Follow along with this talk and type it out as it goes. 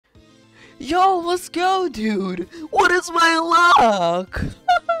Yo, let's go, dude. What is my luck?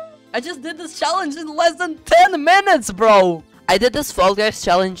 I just did this challenge in less than 10 minutes, bro. I did this Fall Guys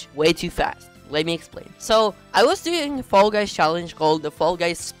challenge way too fast. Let me explain. So, I was doing a Fall Guys challenge called the Fall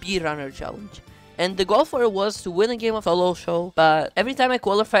Guys Speedrunner Challenge. And the goal for it was to win a game of solo show, but every time I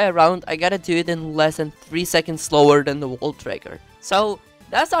qualify a round, I gotta do it in less than 3 seconds slower than the world record. So,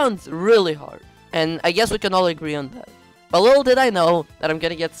 that sounds really hard. And I guess we can all agree on that. But little did I know that I'm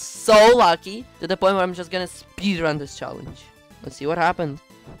gonna get so lucky to the point where I'm just gonna speedrun this challenge. Let's see what happens.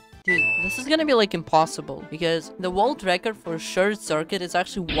 Dude, this is gonna be like impossible because the world record for short circuit is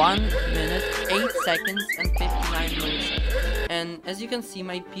actually 1 minute, 8 seconds, and 59 milliseconds. And as you can see,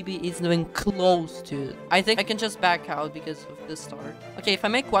 my PB is doing close to it. I think I can just back out because of the start. Okay, if I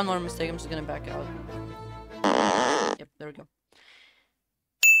make one more mistake, I'm just gonna back out. Yep, there we go.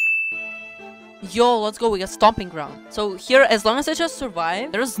 Yo, let's go, we got stomping ground. So here, as long as I just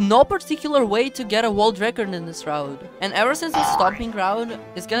survive, there is no particular way to get a world record in this round. And ever since it's stomping ground,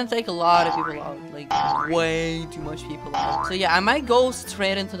 it's gonna take a lot of people out. Like, way too much people out. So yeah, I might go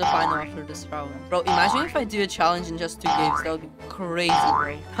straight into the final after this round. Bro, imagine if I do a challenge in just 2 games. That would be crazy,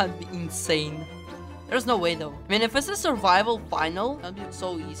 bro. That'd be insane. There's no way though. I mean, if it's a survival final, that'd be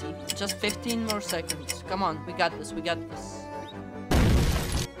so easy. Just 15 more seconds. Come on, we got this, we got this.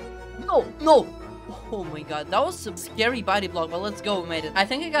 No, no! Oh my god, that was a scary body block, but let's go, we made it. I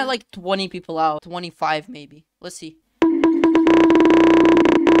think I got like 20 people out. 25 maybe. Let's see.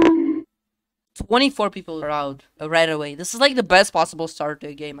 24 people are out right away. This is like the best possible start to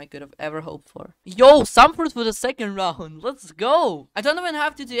a game I could have ever hoped for. Yo, Samford for the second round. Let's go. I don't even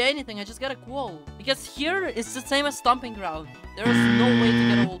have to do anything. I just got a qual. Because here it's the same as stomping ground. There is no way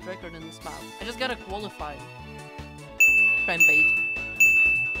to get a world record in this map. I just gotta qualify. Try and bait.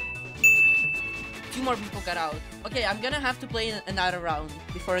 2 more people got out. Okay, I'm gonna have to play another round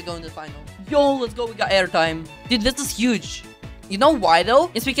before I go in the final. Yo, let's go. We got airtime. Dude, this is huge. You know why though?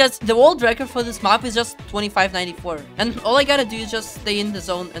 It's because the world record for this map is just 25.94. And all I gotta do is just stay in the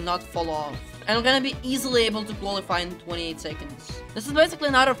zone and not fall off. And I'm gonna be easily able to qualify in 28 seconds. This is basically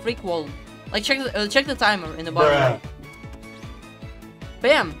another free qual. Like, check the timer in the bottom right.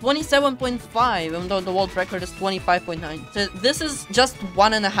 Bam! 27.5, even though the world record is 25.9. So this is just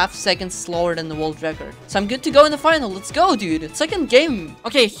 1.5 seconds slower than the world record. So I'm good to go in the final. Let's go, dude. Second game.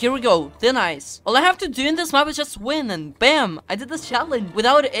 Okay, here we go. Thin ice. All I have to do in this map is just win, and bam! I did this challenge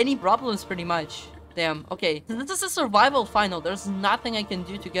without any problems, pretty much. Damn, okay. This is a survival final. There's nothing I can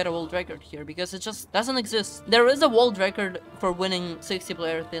do to get a world record here because it just doesn't exist. There is a world record for winning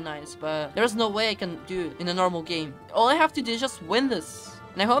 60-player thin ice, but there's no way I can do it in a normal game. All I have to do is just win this.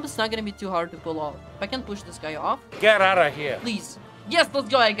 And I hope it's not gonna be too hard to pull off. If I can push this guy off. Get out of here. Please. Yes, let's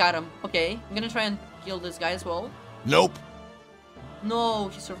go. I got him. Okay, I'm gonna try and kill this guy as well. Nope. No,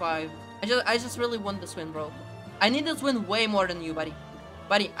 he survived. I just really want this win, bro. I need this win way more than you, buddy.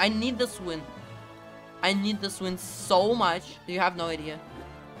 Buddy, I need this win. I need this win so much. You have no idea.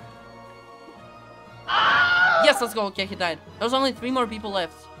 Yes, let's go. Okay, he died. There's only 3 more people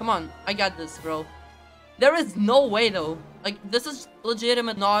left. Come on, I got this, bro. There is no way though. Like, this is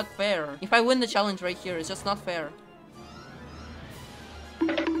legitimate not fair. If I win the challenge right here, it's just not fair.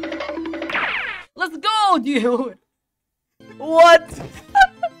 Let's go, dude! What?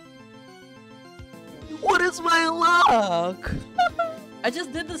 What is my luck? I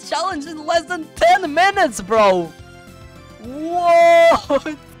just did this challenge in less than 10 minutes, bro!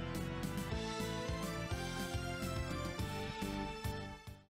 What?